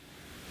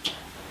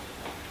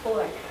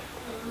4.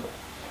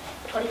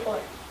 24.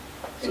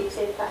 So you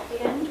say the fact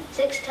again?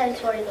 6 times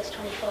 4 equals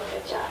 24.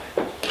 Good job.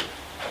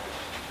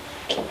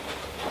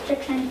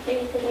 6 times 3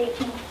 equals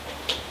 18.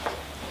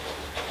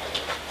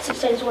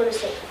 6 times 1 is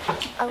 6.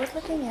 I was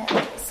looking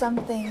at some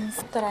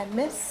things that I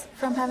miss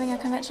from having a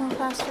conventional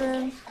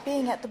classroom.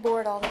 Being at the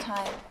board all the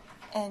time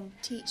and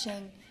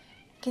teaching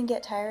can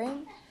get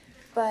tiring,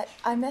 but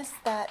I miss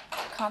that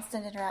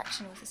constant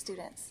interaction with the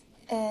students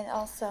and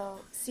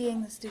also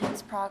seeing the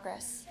students'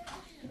 progress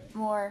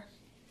more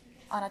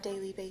on a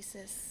daily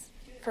basis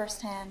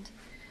firsthand.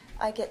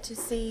 I get to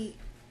see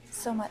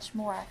so much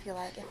more, I feel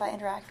like, if I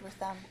interact with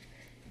them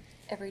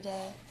every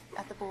day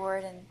at the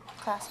board and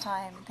class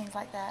time and things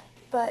like that.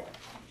 But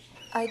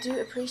I do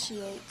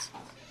appreciate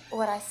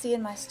what I see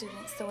in my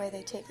students, the way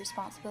they take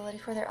responsibility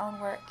for their own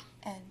work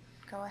and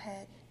go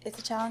ahead. It's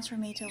a challenge for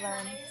me to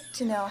learn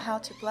to know how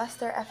to bless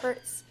their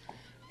efforts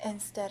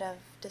instead of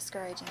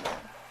discouraging them.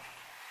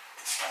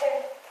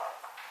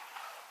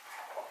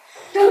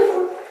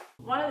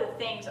 One of the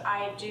things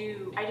I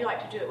do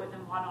like to do it with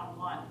them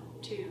one-on-one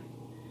too,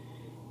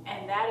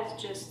 and that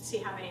is just see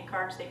how many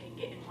cards they can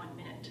get in 1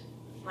 minute.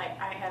 Like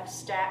I have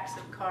stacks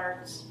of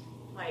cards,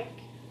 like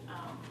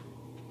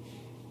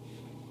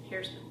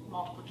here's the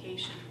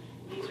multiplication,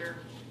 these are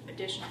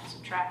addition and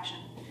subtraction,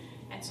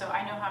 and so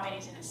I know how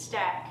many's in a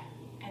stack,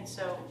 and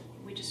so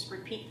we just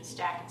repeat the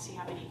stack and see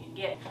how many you can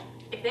get.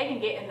 If they can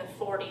get in the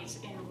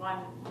 40s in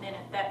 1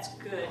 minute, that's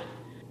good.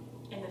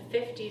 In the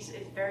 50s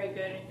is very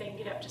good. If they can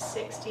get up to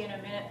 60 in a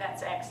minute,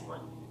 that's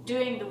excellent.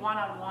 Doing the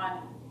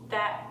one-on-one,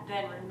 that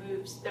then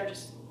removes, they're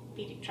just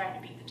trying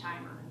to beat the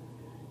timer.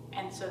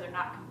 And so they're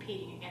not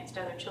competing against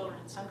other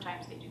children.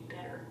 Sometimes they do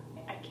better.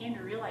 I came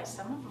to realize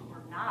some of them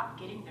were not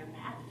getting their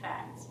math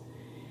facts.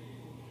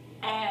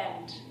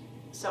 And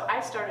so I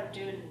started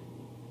doing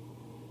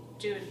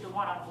the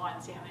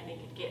one-on-one, see how many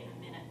they could get in a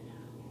minute.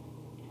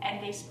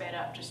 And they sped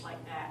up just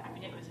like that. I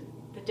mean,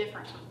 the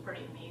difference was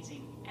pretty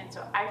amazing. And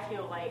so I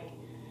feel like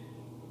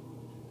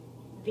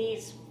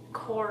these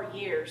core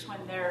years,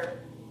 when they're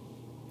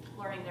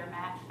learning their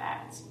math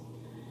facts,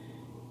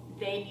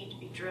 they need to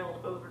be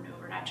drilled over and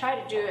over. And I try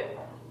to do it.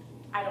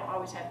 I don't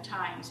always have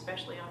time,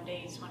 especially on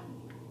days when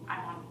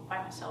I'm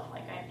by myself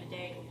like I am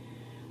today.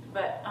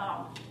 But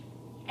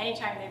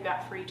anytime they've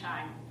got free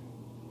time,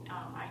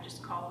 I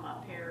just call them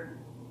up here and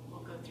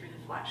we'll go through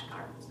the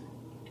flashcards.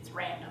 It's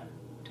random,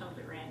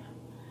 totally random.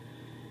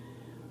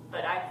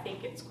 But I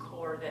think it's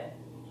core that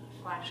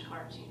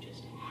flashcards, you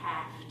just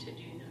have to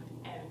do them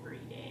every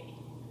day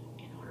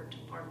in order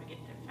for them to get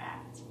their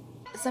facts.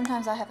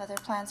 Sometimes I have other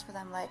plans for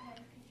them, like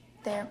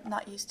they're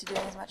not used to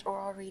doing as much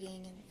oral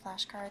reading and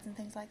flashcards and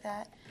things like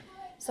that.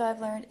 So I've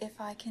learned if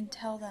I can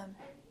tell them,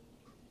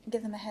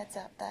 give them a heads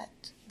up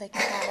that they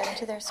can add it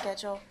into their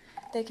schedule,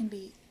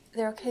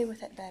 they're okay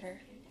with it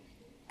better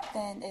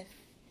than if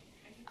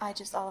I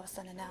just all of a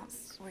sudden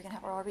announce we're going to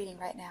have oral reading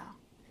right now.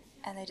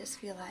 And they just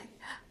feel like,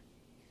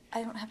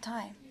 I don't have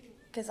time,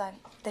 because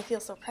they feel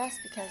so pressed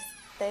because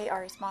they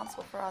are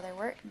responsible for all their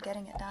work and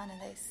getting it done,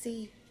 and they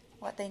see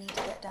what they need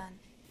to get done.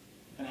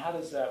 And how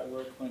does that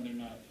work when they're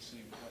not at the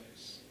same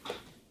place?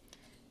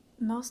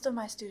 Most of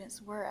my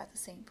students were at the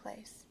same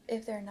place.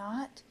 If they're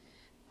not,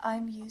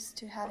 I'm used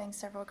to having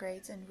several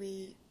grades, and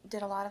we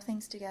did a lot of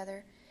things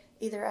together,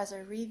 either as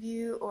a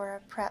review or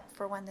a prep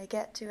for when they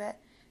get to it.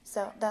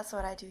 So that's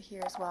what I do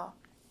here as well.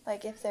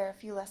 Like if they're a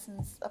few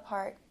lessons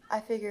apart, I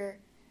figure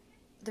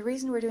the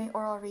reason we're doing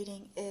oral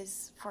reading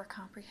is for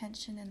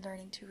comprehension and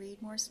learning to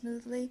read more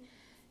smoothly.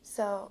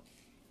 So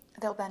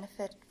they'll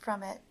benefit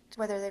from it,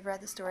 whether they've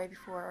read the story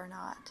before or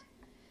not.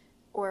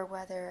 Or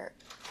whether,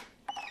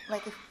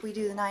 like if we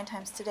do the 9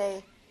 times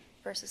today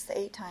versus the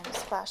 8 times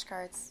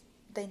flashcards,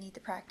 they need the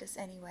practice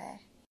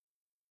anyway.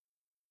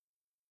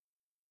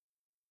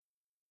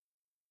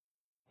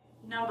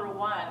 Number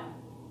one,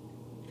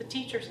 the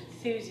teacher's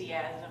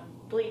enthusiasm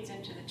bleeds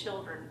into the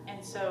children.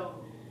 And so,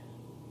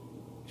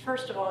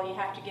 first of all, you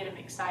have to get them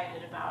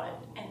excited about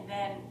it. And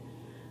then,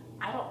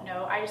 I don't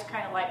know, I just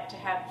kind of like to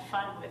have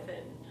fun with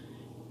it.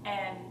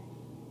 And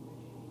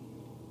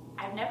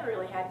I've never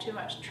really had too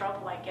much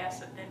trouble, I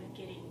guess, of them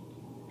getting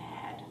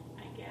mad,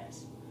 I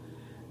guess.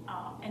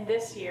 And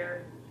this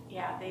year,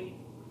 yeah, they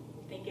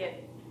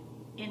get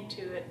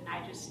into it, and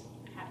I just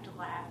have to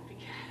laugh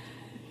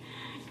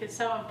because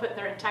someone put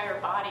their entire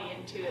body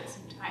into it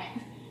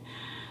sometimes.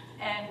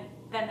 And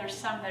then there's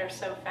some that are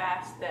so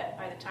fast that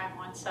by the time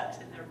one sucks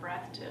in their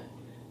breath to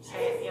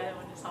say it, the other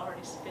one has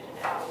already spit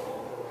it out.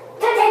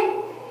 Is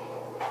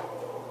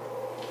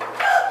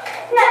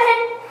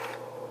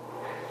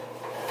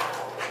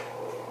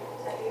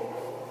that you?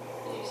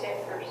 Did you say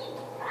it first?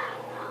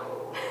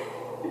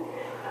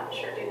 Not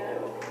sure, do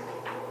that one.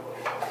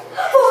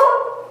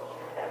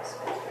 That was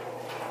good.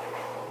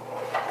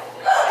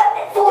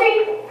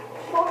 3.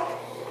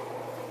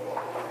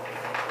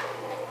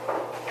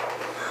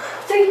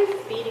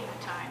 Beating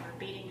the time or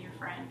beating your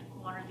friend,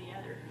 one or the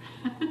other.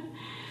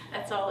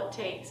 That's all it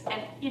takes.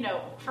 And, you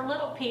know, for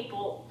little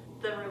people,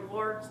 the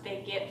rewards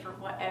they get for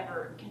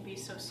whatever can be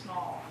so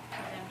small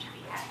for them to be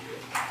happy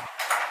with.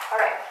 All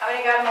right, how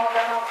Everybody got them all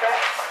done all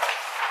correct?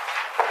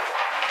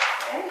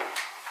 Okay.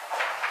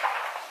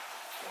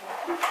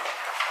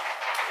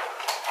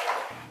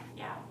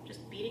 Yeah,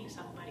 just beating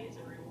somebody is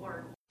a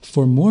reward.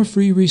 For more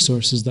free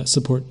resources that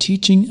support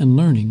teaching and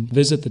learning,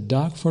 visit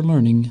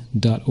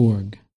thedocforlearning.org.